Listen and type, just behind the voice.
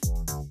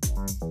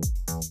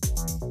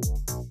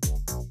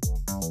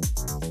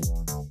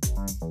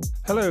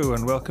Hello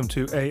and welcome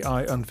to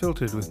AI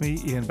Unfiltered with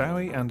me, Ian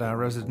Bowie, and our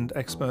resident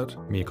expert,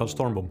 Mikael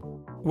Stormbom,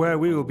 where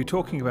we will be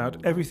talking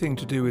about everything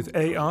to do with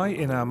AI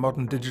in our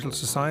modern digital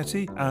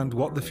society and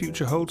what the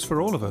future holds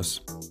for all of us.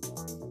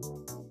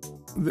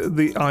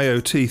 The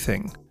IoT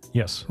thing.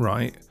 Yes.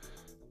 Right.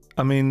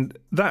 I mean,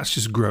 that's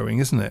just growing,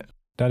 isn't it?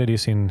 That it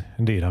is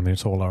indeed. I mean,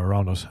 it's all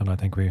around us, and I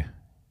think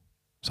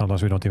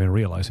sometimes we don't even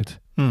realize it.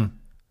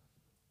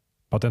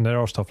 But then there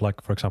are stuff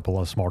like, for example,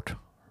 a smart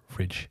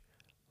fridge.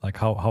 Like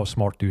how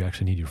smart do you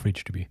actually need your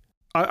fridge to be?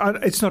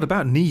 It's not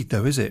about need,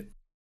 though, is it?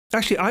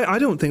 Actually, I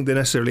don't think there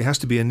necessarily has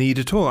to be a need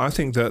at all. I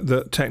think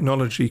that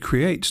technology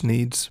creates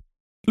needs.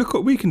 Look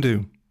what we can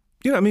do.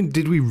 You know, I mean,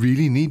 did we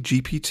really need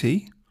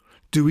GPT?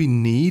 Do we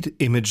need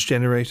image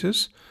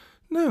generators?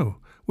 No.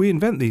 We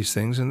invent these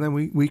things and then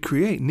we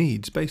create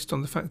needs based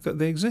on the fact that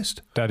they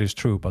exist. That is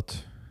true,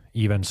 but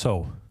even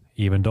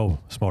though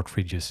smart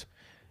fridges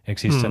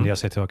exist, and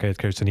yes, it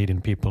creates a need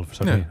in people,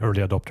 certainly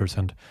early adopters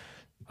and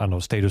I know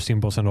status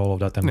symbols and all of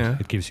that, and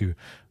it gives you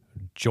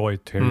joy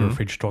to hear your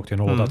fridge talk to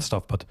you and all that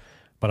stuff. But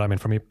I mean,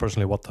 for me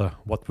personally,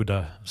 what would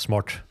a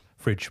smart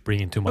fridge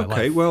bring into my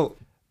life? Well,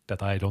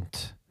 that I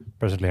don't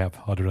presently have,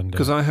 other than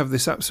because I have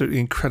this absolutely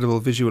incredible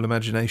visual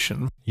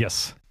imagination.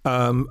 Yes.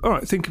 All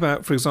right. Think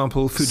about, for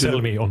example, food. Sell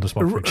me on the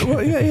smart fridge.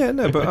 Well,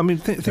 no, but I mean,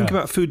 think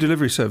about food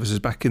delivery services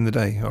back in the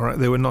day. All right,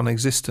 they were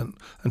non-existent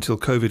until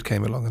COVID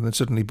came along, and then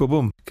suddenly,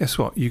 boom! Guess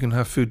what? You can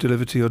have food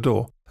delivered to your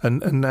door.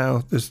 And now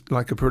there's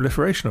like a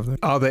proliferation of them.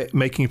 Are they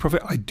making a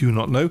profit? I do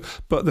not know.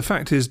 But the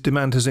fact is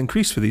demand has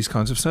increased for these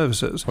kinds of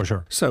services. For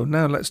sure. So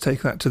now let's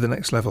take that to the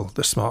next level,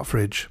 the smart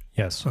fridge.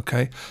 Yes.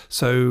 Okay.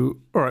 So,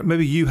 all right,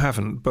 maybe you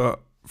haven't, but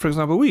for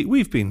example,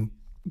 we've been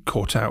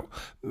caught out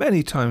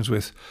many times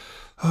with,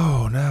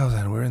 now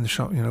then, we're in the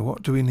shop,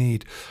 what do we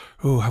need?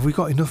 Oh, have we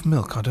got enough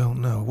milk? I don't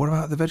know. What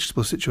about the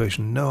vegetable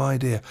situation? No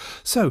idea.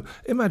 So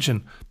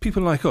imagine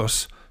people like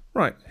us,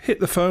 right, hit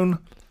the phone,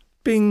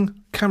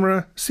 bing,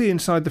 camera, see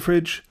inside the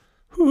fridge.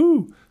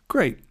 Woohoo!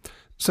 Great.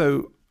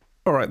 So,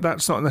 all right,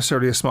 that's not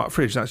necessarily a smart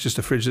fridge. That's just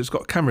a fridge that's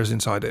got cameras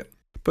inside it.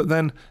 But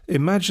then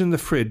imagine the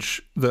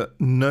fridge that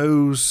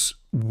knows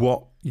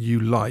what you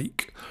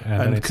like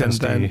and can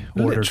then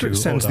literally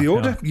sends the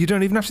order. You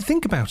don't even have to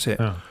think about it.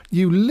 Yeah.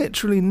 You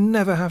literally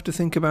never have to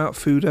think about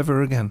food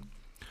ever again.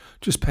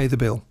 Just pay the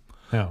bill.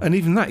 Yeah. And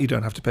even that you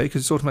don't have to pay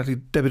because it's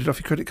automatically debited off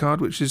your credit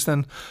card, which is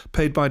then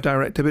paid by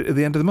direct debit at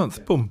the end of the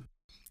month. Boom.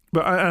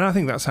 But I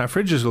think that's how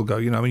fridges will go.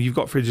 I mean, you've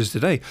got fridges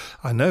today,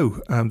 I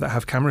know, that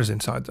have cameras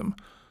inside them.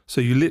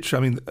 So you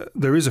literally,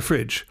 there is a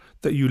fridge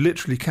that you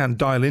literally can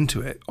dial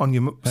into it on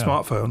your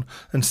smartphone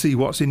and see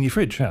what's in your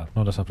fridge. Yeah,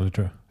 no, that's absolutely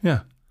true.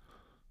 Yeah.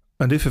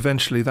 And if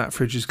eventually that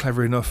fridge is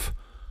clever enough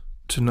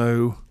to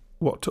know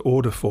what to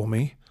order for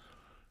me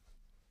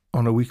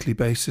on a weekly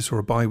basis or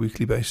a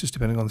bi-weekly basis,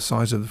 depending on the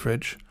size of the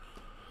fridge,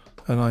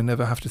 and I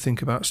never have to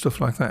think about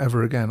stuff like that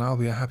ever again, I'll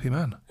be a happy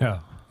man. Yeah.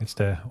 It's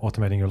the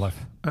automating your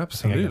life.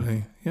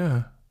 Absolutely,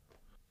 yeah.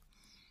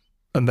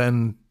 And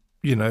then,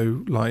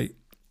 like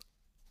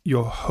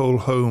your whole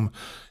home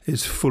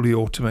is fully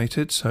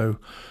automated. So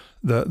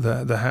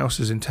the house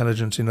is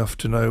intelligent enough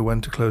to know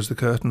when to close the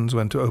curtains,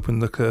 when to open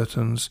the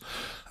curtains,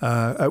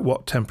 at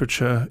what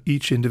temperature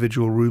each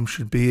individual room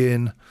should be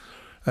in,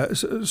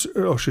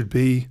 or should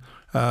be.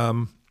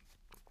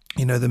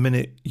 The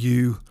minute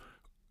you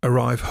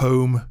arrive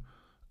home,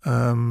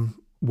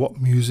 what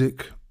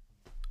music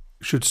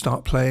should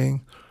start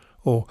playing,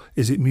 or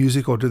is it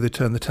music, or do they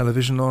turn the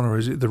television on, or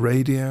is it the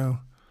radio?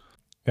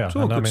 Yeah, it's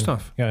all good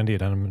stuff. Yeah,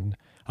 indeed, and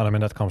I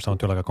mean that comes down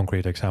to like a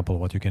concrete example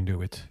of what you can do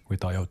with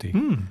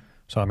IoT.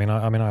 So I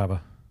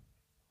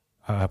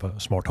have a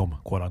smart home,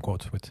 quote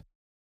unquote, with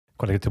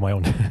connected to my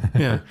own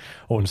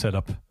own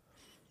setup.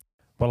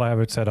 Well, I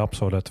have it set up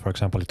so that, for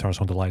example, it turns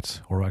on the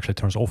lights, or actually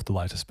turns off the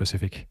lights at a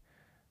specific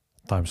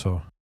time.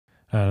 So.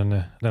 And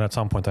then at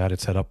some point I had it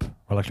set up.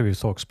 Well, actually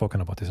we've spoken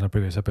about this in a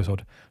previous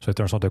episode. So it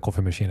turns on the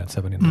coffee machine at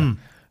 7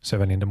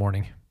 in the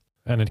morning,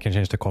 and it can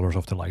change the colors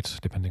of the lights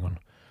depending on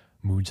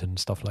moods and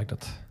stuff like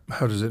that.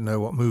 How does it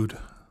know what mood?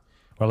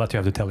 Well, that you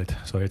have to tell it.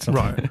 So it's not,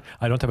 right.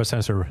 I don't have a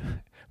sensor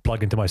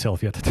plugged into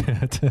myself yet.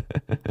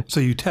 So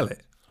you tell it?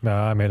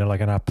 I made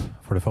an app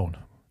for the phone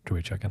through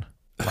which I can.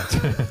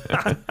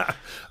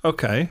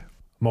 Okay.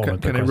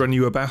 Can it run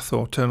you a bath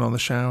or turn on the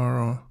shower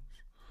or?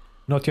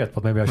 Not yet,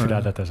 but maybe I should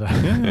add that as a...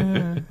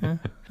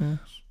 Yeah.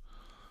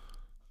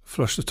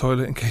 Flush the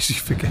toilet in case you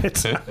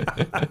forget.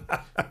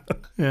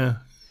 Yeah.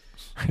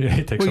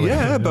 It takes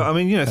but I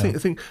mean,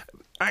 think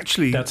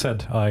actually... That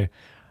said, I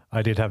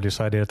did have this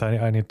idea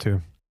that I need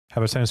to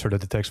have a sensor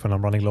that detects when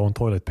I'm running low on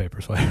toilet paper,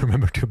 so I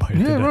remember to buy it.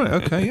 Yeah, right,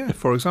 okay, yeah,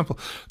 for example.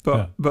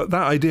 But that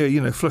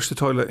idea, flush the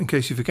toilet in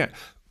case you forget.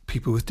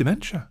 People with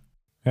dementia.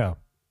 Yeah.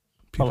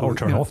 Or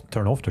turn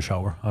off the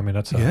shower. I mean,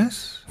 that's a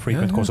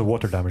frequent cause of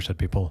water damage that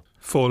people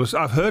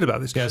I've heard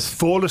about this. Yes.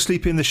 Fall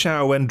asleep in the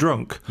shower when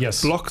drunk.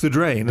 Yes. Block the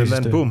drain and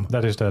then boom.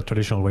 That is the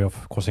traditional way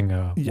of causing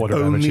water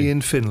damage. Only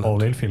in Finland.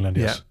 Only in Finland,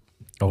 yes.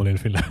 Only in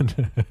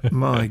Finland.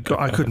 My God,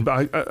 I couldn't.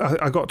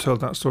 I got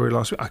told that story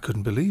last week. I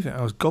couldn't believe it.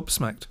 I was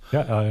gobsmacked.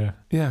 Yeah.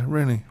 Yeah,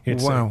 really.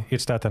 Wow.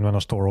 It's that, and when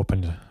a store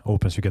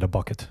opens, you get a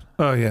bucket.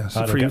 Oh yes,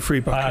 a free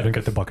bucket. I don't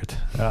get the bucket.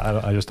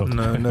 I just don't.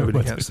 No,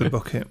 nobody gets the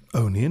bucket.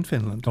 Only in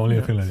Finland. Only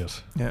in Finland,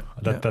 yes. Yeah.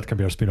 That can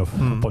be a spin-off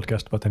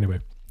podcast, but anyway.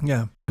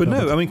 Yeah, but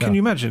no, I mean, can you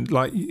imagine?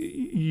 Like,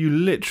 you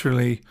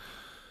literally,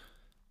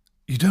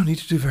 you don't need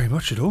to do very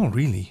much at all,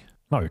 really.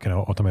 No, you can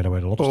automate away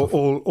a lot of stuff.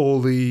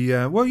 All the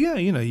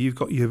you've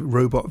got your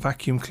robot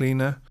vacuum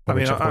cleaner.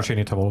 Of course, you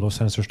need to have all those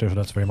sensors there, so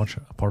that's very much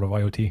a part of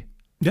IoT.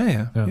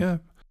 Yeah.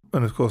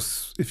 And of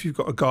course, if you've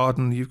got a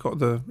garden, you've got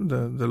the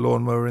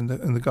lawnmower in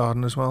the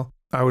garden as well.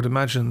 I would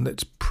imagine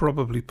it's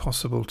probably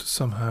possible to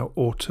somehow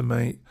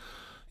automate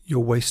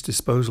your waste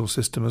disposal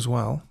system as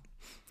well,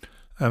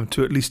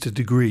 to at least a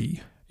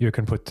degree. You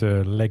can put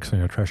legs on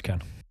your trash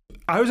can.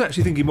 I was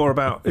actually thinking more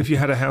about if you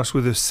had a house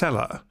with a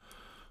cellar,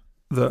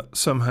 that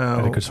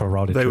somehow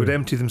they would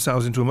empty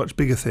themselves into a much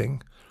bigger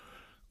thing,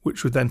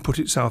 which would then put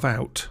itself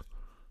out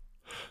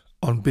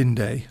on bin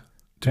day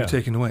to be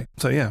taken away.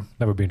 So yeah,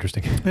 that would be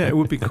interesting. Yeah, it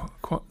would be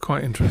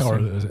quite interesting.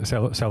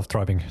 Or a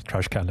self-driving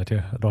trash can that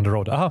you on the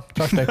road.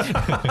 Trash day.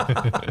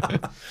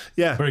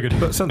 Yeah, very good.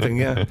 But something,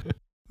 yeah.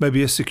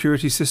 Maybe a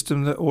security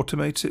system that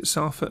automates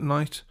itself at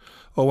night,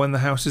 or when the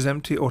house is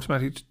empty, it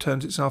automatically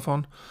turns itself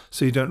on,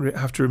 so you don't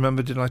have to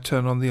remember, did I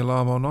turn on the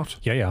alarm or not?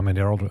 Yeah. I mean,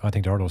 I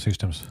think there are those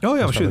systems. Oh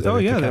yeah, I'm sure.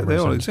 They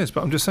all exist.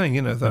 But I'm just saying,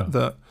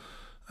 that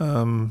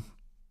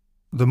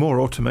the more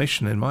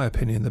automation, in my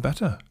opinion, the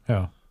better.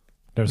 Yeah.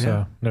 There's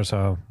a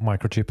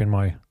microchip in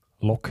my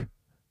lock.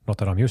 Not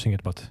that I'm using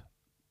it, but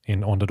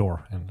on the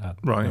door in the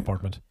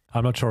apartment.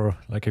 I'm not sure,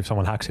 like, if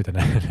someone hacks it and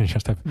then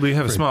just have. We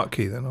have a smart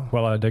key then. Or?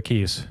 Well, the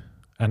key is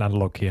an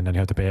analog key, and then you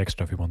have to pay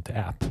extra if you want the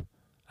app.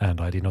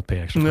 And I did not pay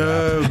extra for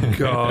the app. Oh,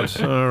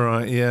 God. All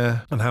right,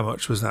 yeah. And how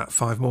much was that?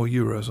 €5 more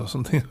or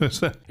something?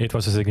 It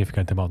was a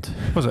significant amount.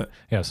 Was it?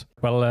 Yes.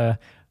 Well, I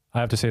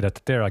have to say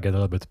that there I get a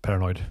little bit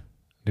paranoid.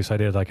 This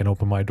idea that I can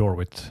open my door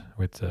with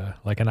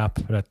like an app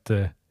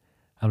that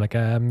I'm like,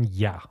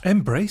 yeah.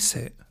 Embrace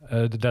it.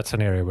 That's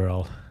an area where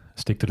I'll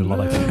stick to the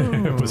light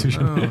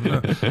position.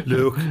 No.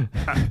 Look,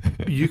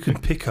 you can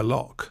pick a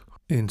lock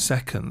in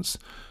seconds,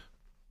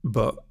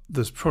 but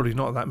there's probably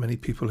not that many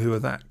people who are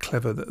that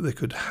clever that they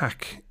could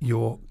hack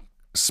your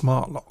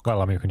smart lock.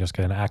 Well, I mean, you can just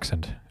get an axe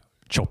and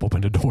chop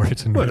open the door.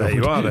 There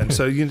you are then.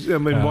 So,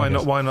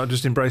 why not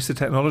just embrace the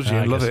technology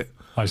and love it?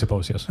 I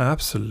suppose, yes.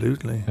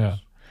 Absolutely.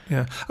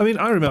 Yeah. I mean,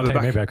 I remember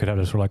maybe I could have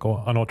this for like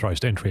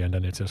unauthorized entry, and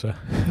then it's just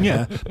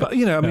Yeah, but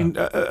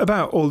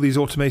about all these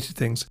automated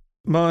things.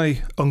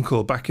 My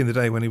uncle, back in the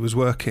day when he was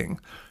working,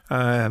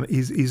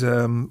 he's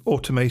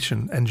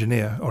automation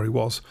engineer, or he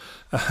was,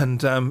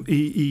 and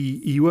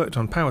he worked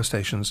on power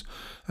stations,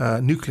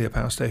 nuclear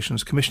power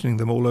stations, commissioning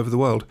them all over the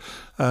world,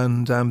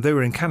 and they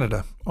were in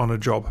Canada on a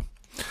job,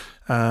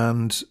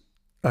 and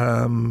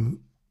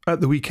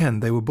at the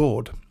weekend they were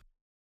bored,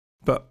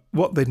 but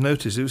what they'd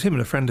noticed, it was him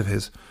and a friend of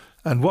his,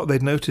 and what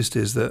they'd noticed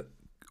is that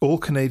all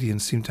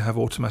Canadians seem to have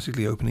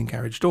automatically opening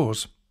garage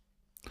doors.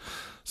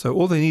 So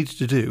all they needed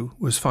to do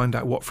was find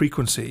out what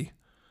frequency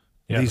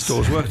these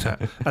doors worked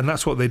at. And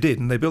that's what they did.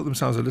 And they built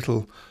themselves a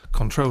little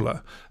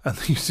controller, and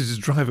they used to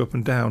just drive up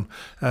and down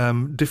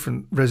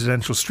different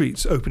residential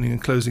streets, opening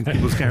and closing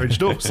people's garage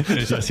doors.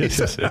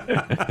 Yes.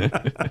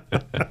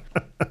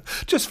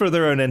 Just for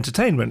their own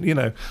entertainment,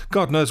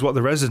 God knows what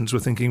the residents were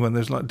thinking when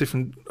there's like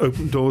different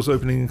doors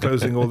opening and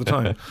closing all the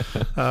time.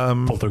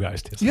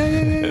 Poltergeist, yes.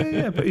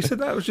 Yeah. But he said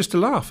that was just a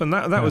laugh, and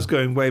that was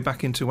going way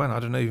back into when, I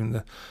don't know, even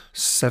the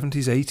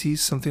 70s, 80s,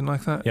 something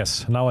like that.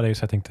 Yes,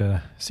 nowadays I think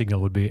the signal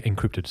would be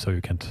encrypted, so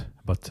you can't.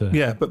 But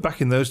but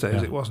back in those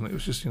days it wasn't. It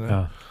was just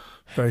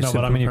very simple.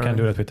 But I mean, you can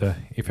do that with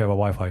if you have a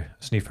Wi-Fi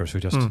sniffer, so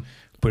you just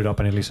put it up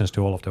and it listens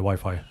to all of the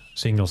Wi-Fi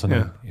signals, and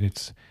then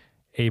it's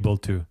able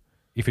to,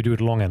 if you do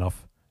it long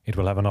enough, it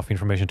will have enough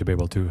information to be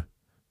able to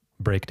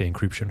break the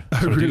encryption,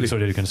 so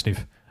that you can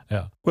sniff.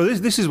 Yeah. Well,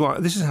 this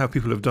is how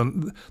people have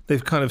done.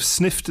 They've kind of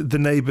sniffed the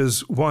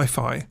neighbour's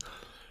Wi-Fi,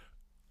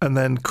 and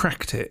then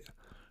cracked it,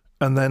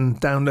 and then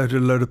downloaded a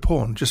load of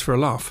porn just for a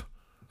laugh.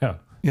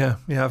 Yeah.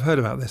 I've heard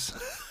about this.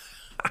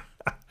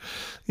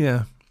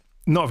 Yeah,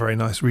 not very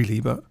nice, really,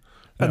 but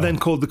and then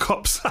called the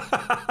cops.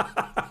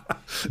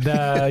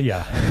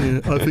 Yeah,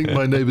 I think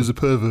my neighbour's a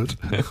pervert.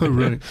 Oh,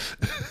 right.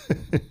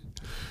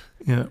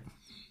 Yeah.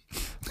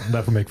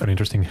 That would make for an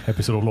interesting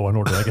episode of Law and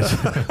Order, I guess.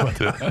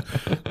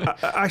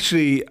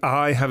 Actually,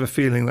 I have a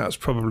feeling that's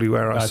probably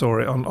where I saw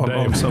it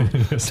on some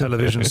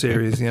television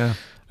series. Yeah.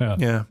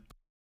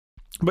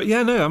 But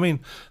I mean,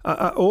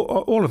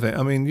 all of it.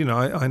 I mean,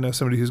 I know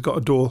somebody who's got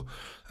a door,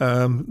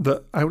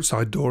 the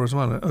outside door as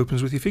well, and it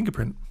opens with your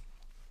fingerprint.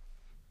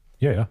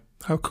 Yeah.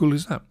 How cool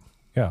is that?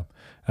 Yeah,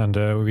 and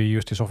we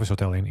used this office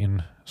hotel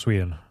in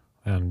Sweden,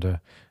 and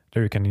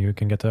there you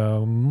can get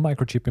a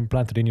microchip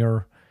implanted in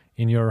your.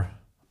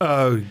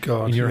 Oh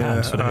God! In your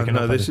hand, so that you can.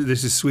 No, this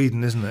is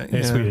Sweden, isn't it?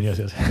 Yeah, Sweden.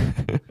 Yes.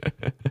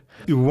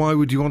 Why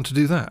would you want to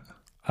do that?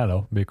 I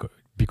don't know,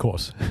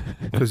 because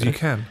you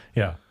can.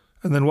 Yeah.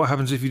 And then what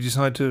happens if you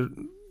decide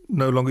to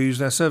no longer use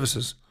their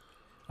services.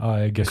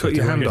 I guess cut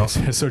your hand off,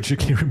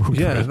 surgically removed.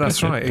 Yeah,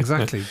 that's right,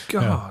 exactly.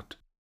 God,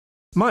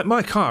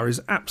 my car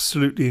is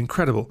absolutely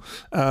incredible.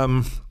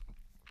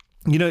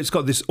 It's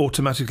got this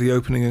automatically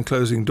opening and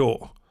closing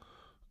door.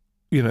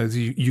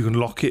 You can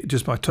lock it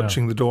just by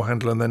touching the door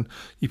handle, and then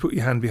you put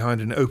your hand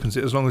behind it and it opens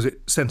it as long as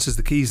it senses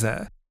the keys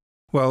there.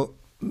 Well,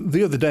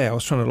 the other day I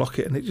was trying to lock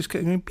it and it just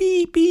kept going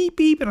beep, beep,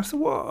 beep. And I thought,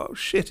 whoa,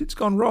 shit, it's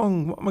gone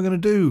wrong. What am I going to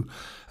do?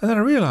 And then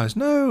I realised,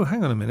 no,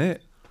 hang on a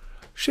minute.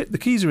 Shit, the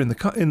keys are in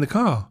the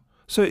car.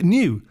 So it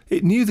knew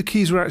the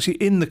keys were actually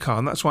in the car,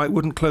 and that's why it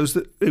wouldn't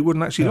it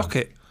wouldn't actually lock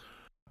it.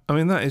 I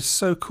mean, that is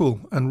so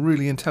cool and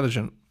really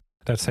intelligent.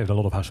 That saved a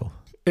lot of hassle.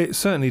 It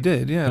certainly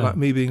did, like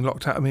me being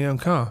locked out of my own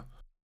car.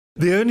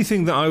 The only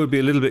thing that I would be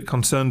a little bit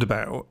concerned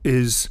about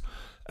is,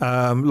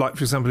 like,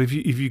 for example, if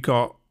you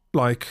got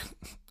like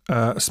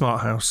a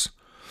smart house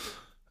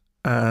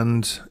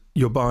and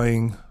you're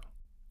buying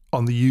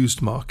on the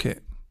used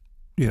market,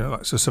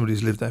 so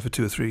somebody's lived there for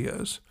 2 or 3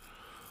 years,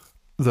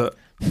 that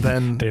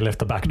then they left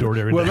the back door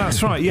there. Well,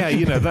 that's right. Yeah,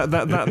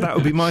 that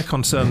would be my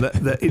concern,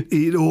 that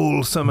it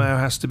all somehow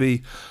has to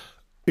be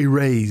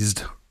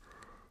erased.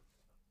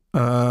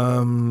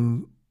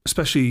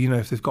 Especially,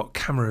 if they've got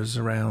cameras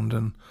around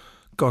and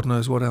God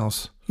knows what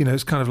else.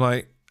 It's kind of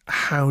like,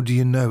 how do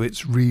you know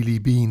it's really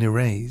been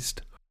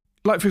erased?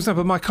 Like, for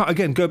example, my car,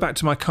 again, go back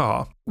to my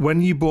car.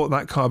 When you bought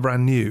that car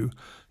brand new,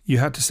 you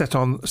had to set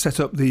up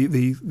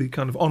the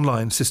kind of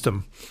online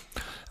system,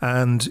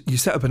 and you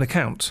set up an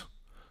account.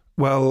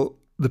 Well,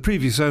 the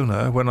previous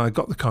owner, when I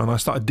got the car and I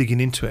started digging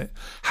into it,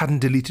 hadn't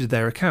deleted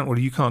their account. Well,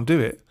 you can't do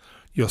it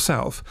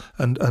yourself,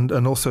 and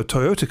also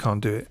Toyota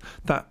can't do it.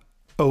 That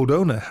old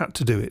owner had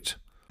to do it.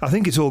 I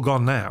think it's all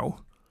gone now,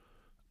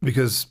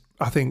 because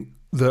I think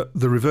the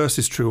reverse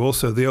is true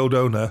also. The old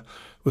owner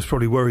was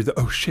probably worried that,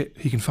 oh shit,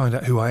 he can find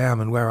out who I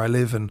am and where I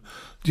live, and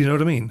do you know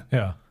what I mean?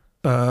 Yeah.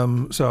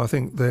 So I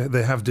think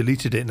they have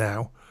deleted it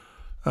now.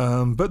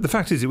 But the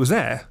fact is, it was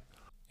there.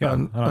 Yeah,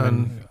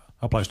 and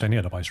applies to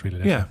any device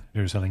really. Yeah.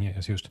 You're selling it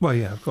as used. Well,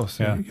 yeah, of course.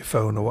 Yeah. Your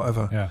phone or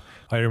whatever. Yeah.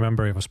 I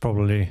remember it was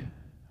probably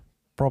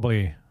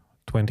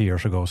 20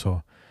 years ago.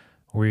 So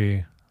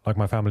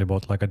my family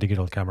bought like a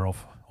digital camera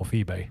off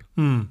eBay.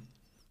 Mm.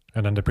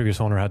 And then the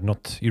previous owner had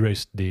not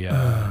erased the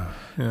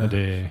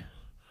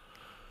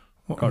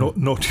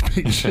naughty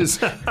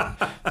pictures.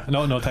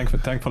 No,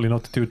 thankfully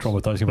not too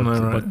traumatizing,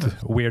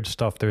 but weird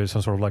stuff. There is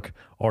some sort of like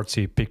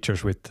artsy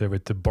pictures with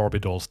the Barbie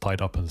dolls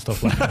tied up and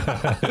stuff like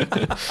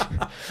that.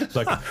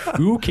 Like,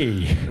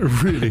 okay.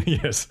 Really?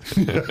 Yes.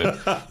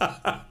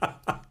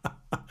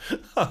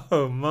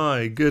 Oh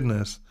my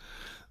goodness.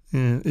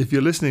 Yeah, if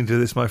you're listening to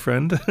this, my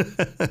friend.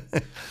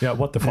 Yeah,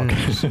 what the fuck?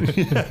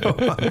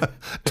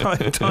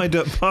 Tied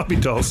up Barbie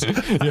dolls.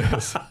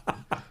 Yes.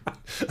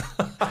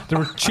 There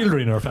were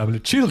children in our family.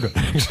 Children.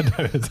 Yeah,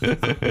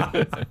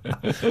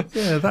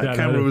 that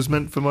camera was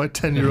meant for my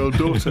 10-year-old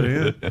daughter.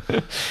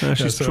 Yeah,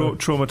 she's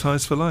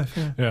traumatized for life.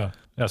 Yeah.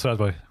 So that's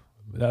why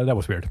that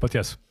was weird. But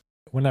yes,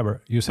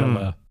 whenever you sell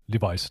a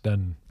device,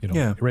 then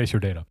erase your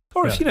data.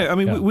 Or if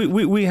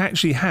we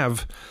actually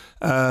have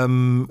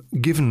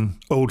given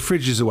old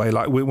fridges away.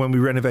 Like when we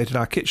renovated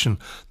our kitchen,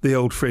 the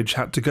old fridge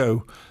had to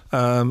go,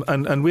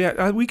 and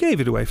we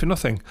gave it away for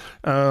nothing.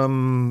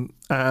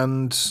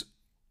 And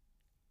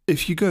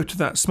if you go to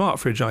that smart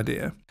fridge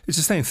idea, it's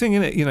the same thing,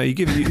 isn't it? You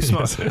give it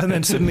smart, and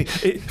then suddenly,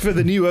 for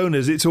the new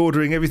owners, it's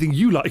ordering everything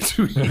you like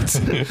to eat,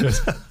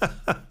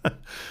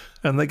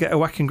 and they get a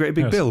whacking great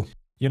big bill.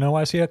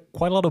 I see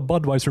quite a lot of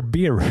Budweiser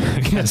beer.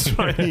 That's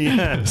right.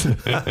 Yes.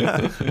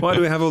 Why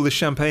do we have all this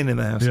champagne in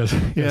the house? Yes.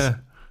 Yeah.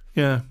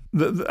 Yeah.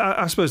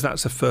 I suppose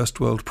that's a first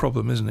world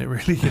problem, isn't it?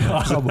 Really.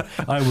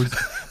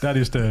 That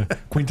is the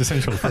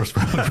quintessential first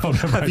world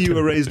problem. Have you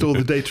erased all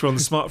the data on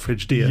the smart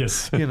fridge, dear?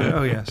 Yes.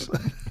 Oh yes.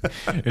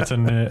 It's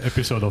an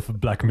episode of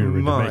Black Mirror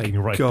in the making,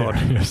 right God.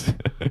 there. Yes.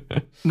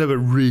 No, but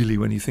really,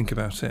 when you think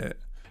about it,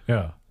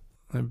 yeah.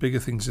 There are bigger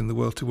things in the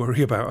world to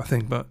worry about, I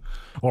think. But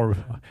or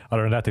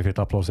other than that, if it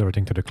uploads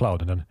everything to the cloud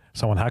and then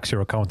someone hacks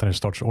your account and it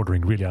starts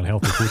ordering really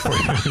unhealthy food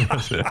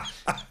for you.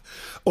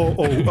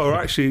 or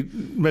actually,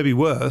 maybe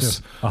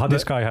worse. Yes.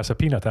 This guy has a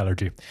peanut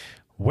allergy.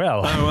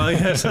 Well,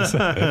 yes.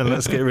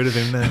 Let's get rid of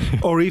him now.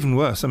 Or even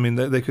worse, I mean,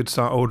 they could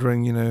start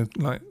ordering,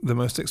 like the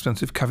most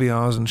expensive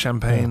caviars and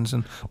champagnes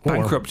and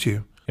bankrupt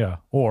you. Yeah,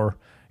 or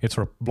it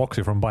sort of blocks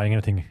you from buying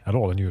anything at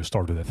all and you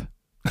starve to death.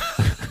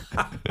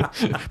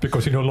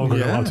 Because you're no longer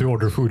allowed to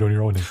order food on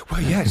your own.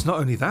 Well, yeah, it's not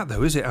only that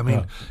though, is it? I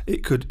mean,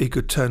 it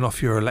could turn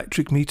off your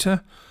electric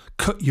meter,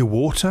 cut your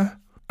water.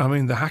 I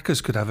mean, the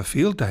hackers could have a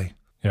field day.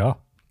 Yeah.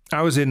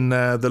 I was in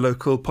the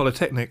local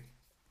polytechnic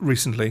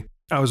recently.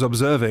 I was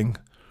observing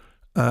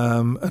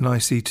an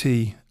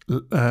ICT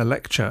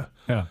lecture,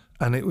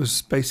 and it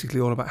was basically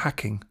all about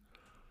hacking.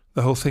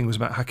 The whole thing was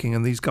about hacking,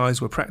 and these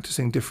guys were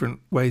practicing different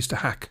ways to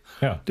hack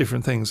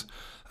different things.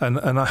 And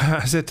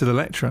I said to the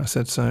lecturer, I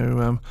said,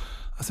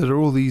 are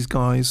all these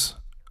guys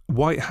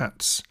white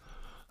hats?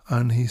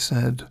 And he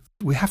said,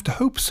 we have to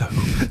hope so.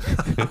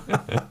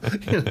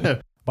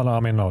 But I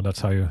mean, no,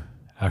 that's how you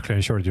actually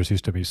ensure your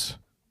system is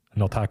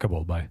not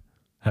hackable by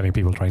having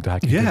people trying to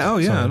hack it. Yeah,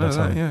 I know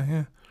that.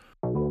 Yeah.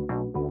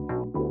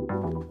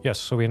 Yes,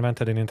 so we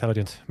invented an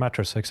intelligent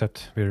mattress,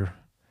 except we're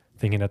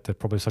thinking that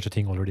probably such a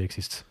thing already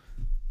exists.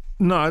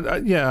 No,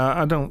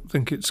 I don't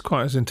think it's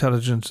quite as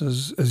intelligent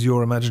as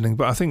you're imagining,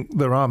 but I think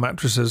there are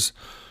mattresses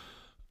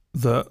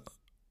that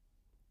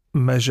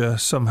measure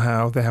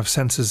somehow. They have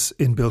sensors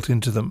inbuilt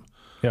into them.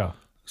 Yeah.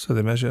 So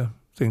they measure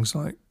things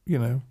like,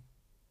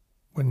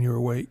 when you're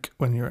awake,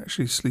 when you're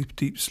actually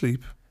deep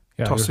sleep,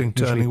 tossing,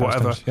 turning,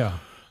 whatever.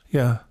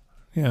 Yeah.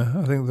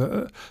 I think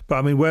that, but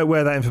I mean,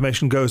 where that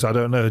information goes, I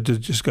don't know. Does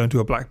it just go into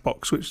a black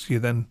box, which you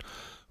then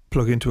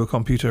plug into a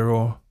computer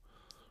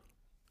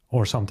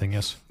or something?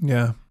 Yes.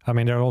 Yeah. I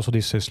mean, there are also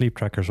these sleep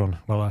trackers on.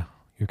 Well,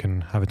 you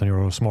can have it on your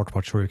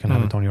smartwatch, or you can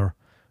have it on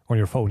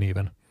your phone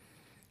even.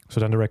 So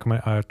then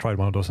I tried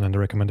one of those, and then the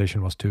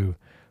recommendation was to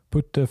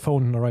put the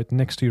phone right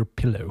next to your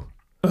pillow.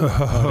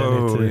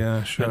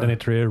 Yeah, sure. And then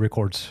it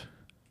records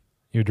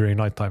you during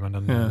nighttime, and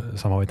then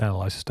somehow it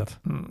analyzes that.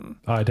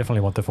 I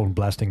definitely want the phone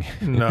blasting.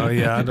 No,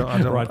 yeah, I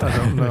don't right I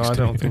don't know. I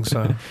don't think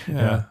so.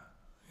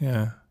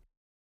 Yeah.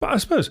 But I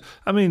suppose,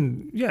 I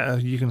mean,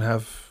 you can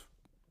have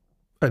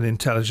an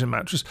intelligent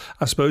mattress.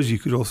 I suppose you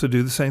could also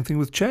do the same thing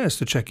with chairs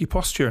to check your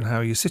posture and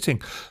how you're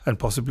sitting, and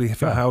possibly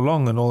for how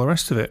long and all the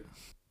rest of it.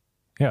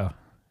 Yeah,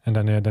 and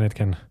then it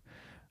can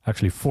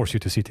actually force you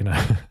to sit in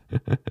a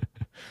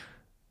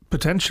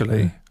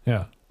potentially.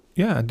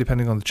 Yeah,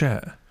 depending on the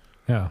chair.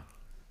 Yeah.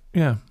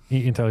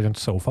 Intelligent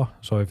sofa.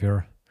 So if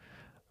you're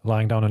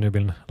lying down and you've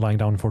been lying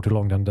down for too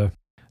long, then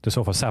the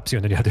sofa saps you,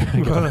 and then you have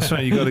to. Well, that's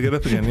right. You got to get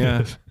up again.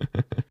 Yeah.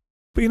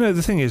 But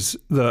the thing is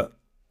that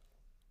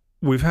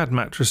we've had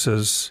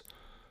mattresses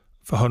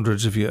for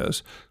hundreds of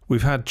years.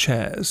 We've had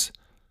chairs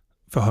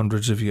for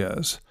hundreds of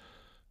years,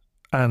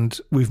 and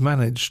we've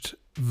managed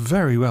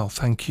very well,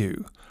 thank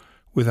you,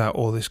 without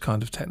all this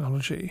kind of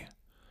technology.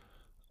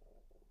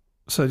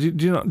 So do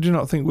you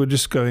not think we're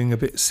just going a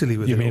bit silly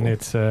with it? You mean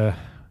it's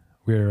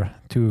we're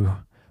too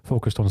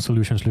focused on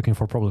solutions, looking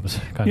for problems?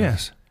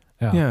 Yes.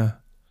 Yeah.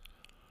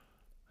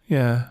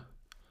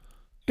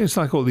 It's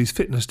like all these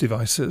fitness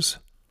devices.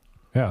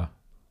 Yeah.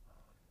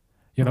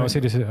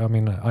 See, this is, I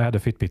mean, I had a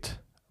Fitbit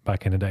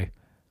back in the day,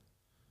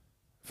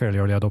 fairly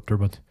early adopter,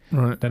 but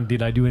then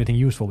did I do anything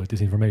useful with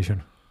this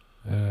information?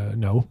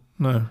 No.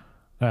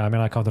 I mean,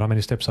 I counted how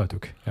many steps I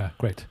took. Yeah,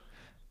 great.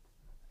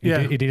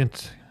 It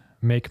didn't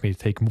make me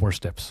take more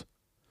steps.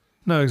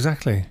 No,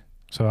 exactly.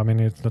 So, I mean,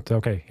 it's not,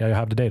 okay, you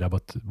have the data,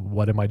 but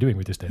what am I doing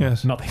with this data?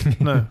 Yes. Nothing.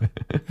 No.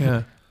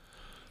 Yeah.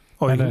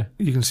 Or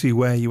you can see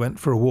where you went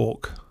for a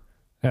walk.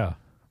 Yeah,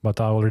 but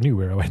I already knew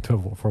where I went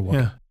for a walk.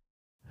 Yeah.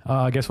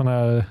 I guess on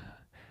a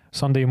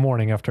Sunday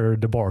morning after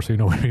the bar, so you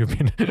know where you've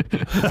been.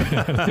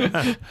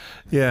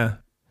 Yeah.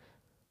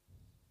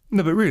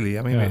 No, but really,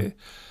 I mean,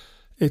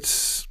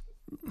 it's...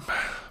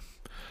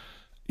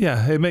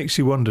 Yeah, it makes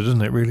you wonder,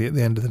 doesn't it, really, at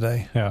the end of the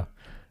day? Yeah.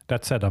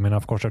 That said, I mean,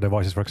 of course, there are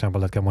devices, for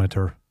example, that can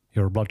monitor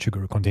your blood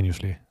sugar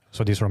continuously.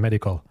 So these are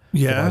medical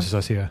devices,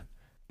 I see.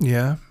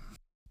 Yeah.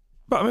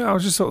 But I mean, I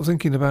was just sort of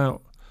thinking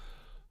about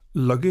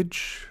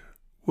luggage.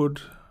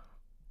 Would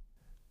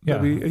there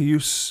be a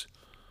use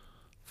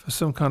for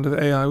some kind of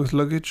AI with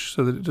luggage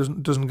so that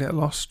it doesn't get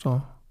lost?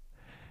 Or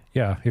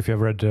if you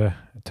have read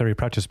Terry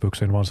Pratchett's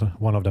books, in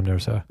one of them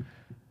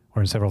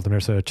in several of them,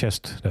 there's a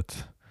chest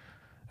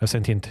a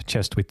sentient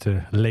chest with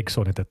legs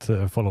on it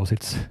that follows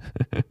its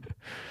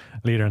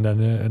leader, and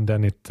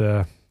then it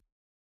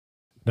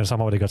then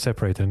somehow they got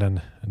separated, and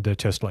then the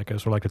chest like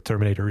a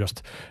Terminator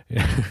just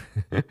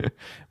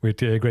with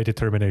great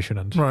determination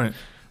and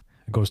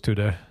goes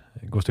to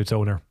its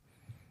owner.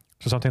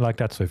 So something like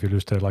that. So if you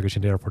lose the luggage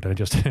in the airport, then it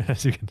just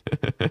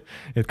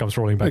it comes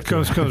rolling back. It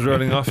comes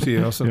rolling after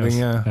you or something.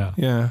 Yes.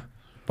 Yeah.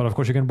 But of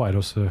course you can buy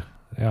those. I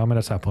mean,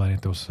 that's Apple. I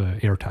think those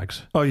air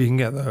tags. Oh, you can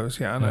get those.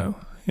 Yeah, I know.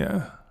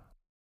 Yeah.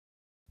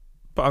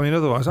 But I mean,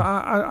 otherwise,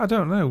 I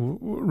don't know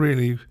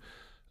really.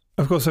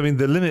 Of course, I mean,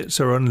 the limits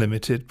are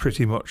unlimited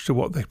pretty much to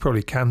what they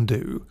probably can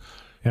do.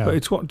 Yeah. But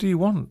it's what do you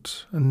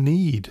want and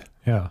need?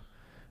 Yeah.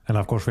 And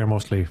of course, we're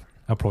mostly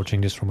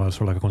approaching this from a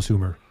sort of like a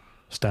consumer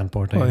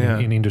standpoint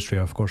in industry,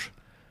 of course.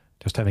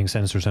 Just having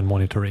sensors and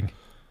monitoring.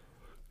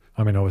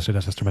 I mean, obviously,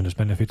 that has tremendous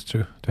benefits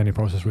to any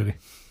process, really.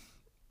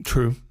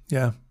 True.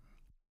 Yeah.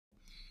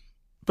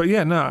 But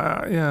I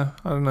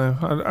don't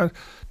know.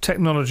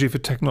 Technology for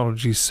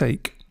technology's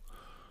sake.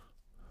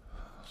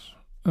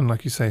 And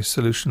like you say,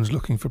 solutions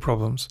looking for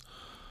problems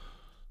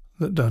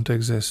that don't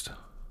exist.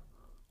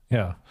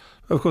 Yeah.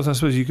 Of course, I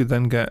suppose you could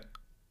then get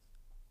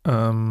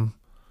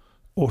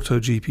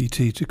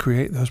Auto-GPT to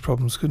create those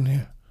problems, couldn't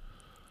you?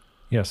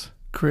 Yes.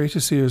 Create a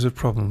series of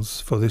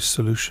problems for this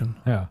solution.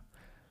 Yeah.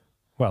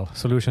 Well,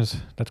 solutions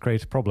that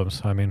create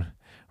problems. I mean,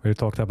 we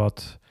talked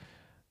about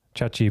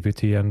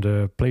ChatGPT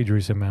and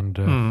plagiarism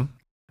and...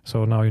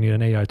 So now you need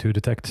an AI to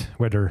detect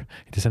whether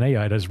it is an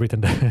AI that has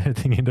written the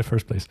thing in the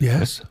first place.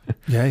 Yes.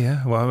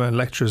 Yeah. Well,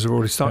 lecturers have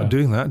already started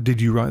doing that. Did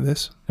you write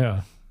this?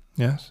 Yeah.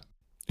 Yes.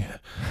 Yeah.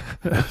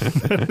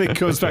 It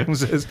comes back and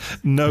says,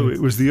 no,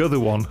 it was the other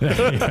one.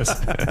 Yes.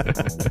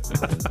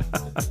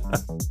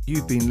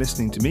 You've been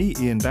listening to me,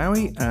 Ian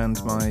Dowie,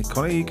 and my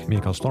colleague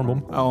Mikael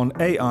Stormbom on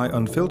AI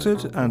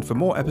Unfiltered. And for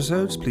more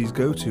episodes, please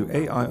go to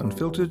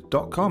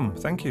aiunfiltered.com.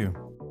 Thank you.